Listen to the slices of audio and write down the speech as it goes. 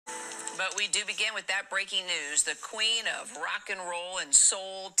But we do begin with that breaking news. The queen of rock and roll and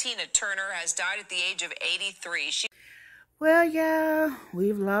soul, Tina Turner, has died at the age of 83. Well, yeah,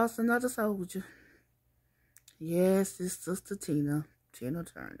 we've lost another soldier. Yes, it's Sister Tina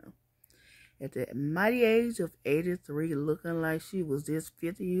Turner. At the mighty age of 83, looking like she was just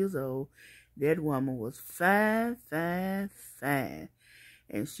 50 years old, that woman was fine.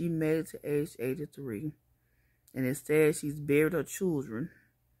 And she made it to age 83. And instead, she's buried her children,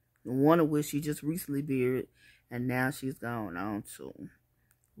 one of which she just recently buried, and now she's gone on to.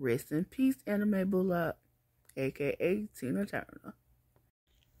 Rest in peace, Anime Bullock, a.k.a. Tina Turner.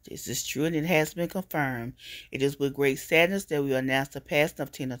 This is true and it has been confirmed. It is with great sadness that we announce the passing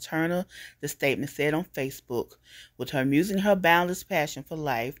of Tina Turner. The statement said on Facebook, with her music and her boundless passion for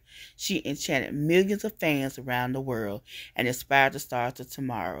life, she enchanted millions of fans around the world and inspired the stars of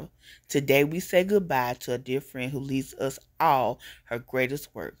tomorrow. Today we say goodbye to a dear friend who leaves us all her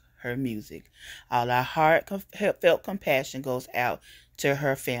greatest work, her music. All our heartfelt compassion goes out to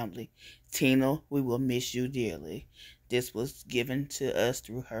her family. Tina, we will miss you dearly. This was given to us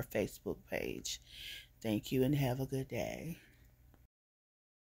through her Facebook page. Thank you and have a good day.